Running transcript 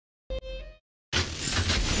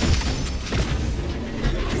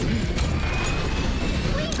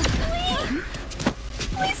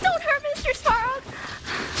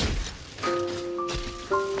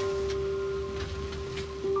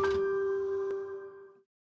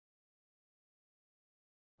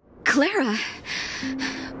Clara,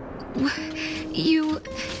 you...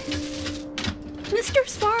 Mr.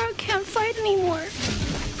 Svarog can't fight anymore.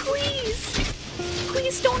 Please.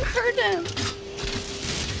 Please don't hurt him.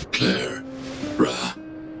 Clara.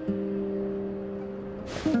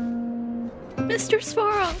 Mr.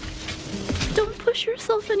 Svarog, don't push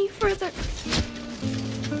yourself any further.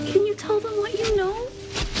 Can you tell them what you know?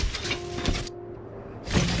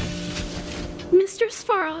 Mr.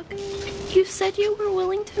 Svarog, you said you were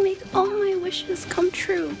willing to make all my wishes come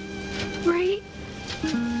true, right?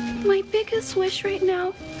 My biggest wish right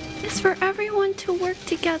now is for everyone to work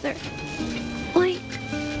together.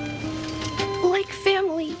 Like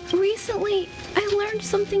family. Recently, I learned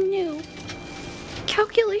something new.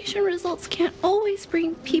 Calculation results can't always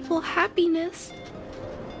bring people happiness.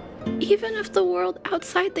 Even if the world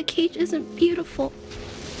outside the cage isn't beautiful,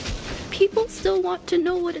 people still want to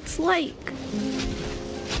know what it's like.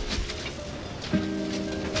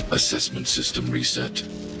 Assessment system reset.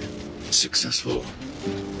 Successful.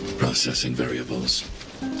 Processing variables.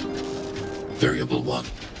 Variable 1,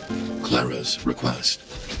 Clara's request.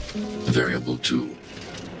 Variable 2,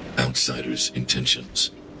 Outsider's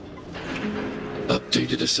intentions.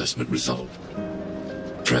 Updated assessment result.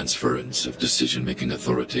 Transference of decision-making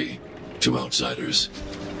authority to outsiders.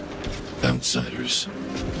 Outsiders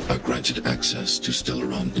are granted access to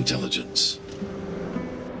Stellaron intelligence.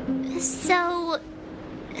 So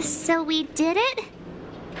we did it?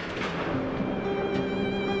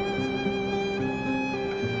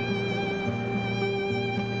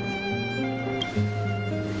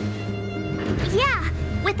 Yeah,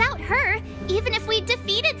 without her, even if we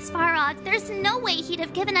defeated Svarog, there's no way he'd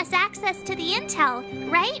have given us access to the intel,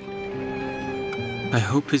 right? I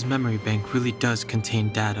hope his memory bank really does contain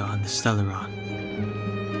data on the Stellaron.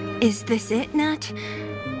 Is this it, Nat?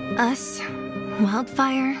 Us?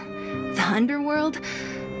 Wildfire? The underworld?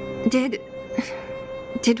 Did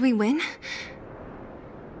we win?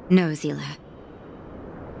 No, Zila.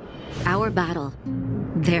 Our battle,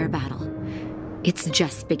 their battle, it's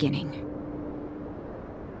just beginning.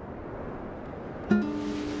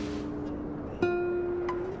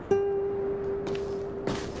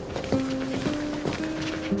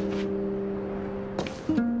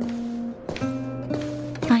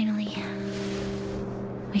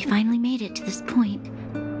 We finally made it to this point.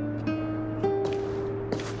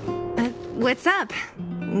 What's up?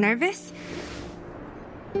 Nervous?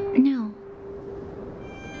 No.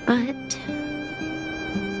 But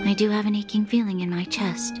I do have an aching feeling in my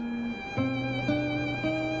chest.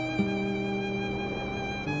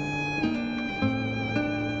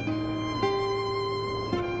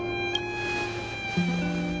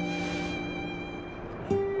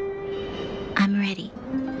 I'm ready.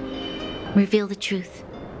 Reveal the truth.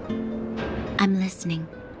 I'm listening.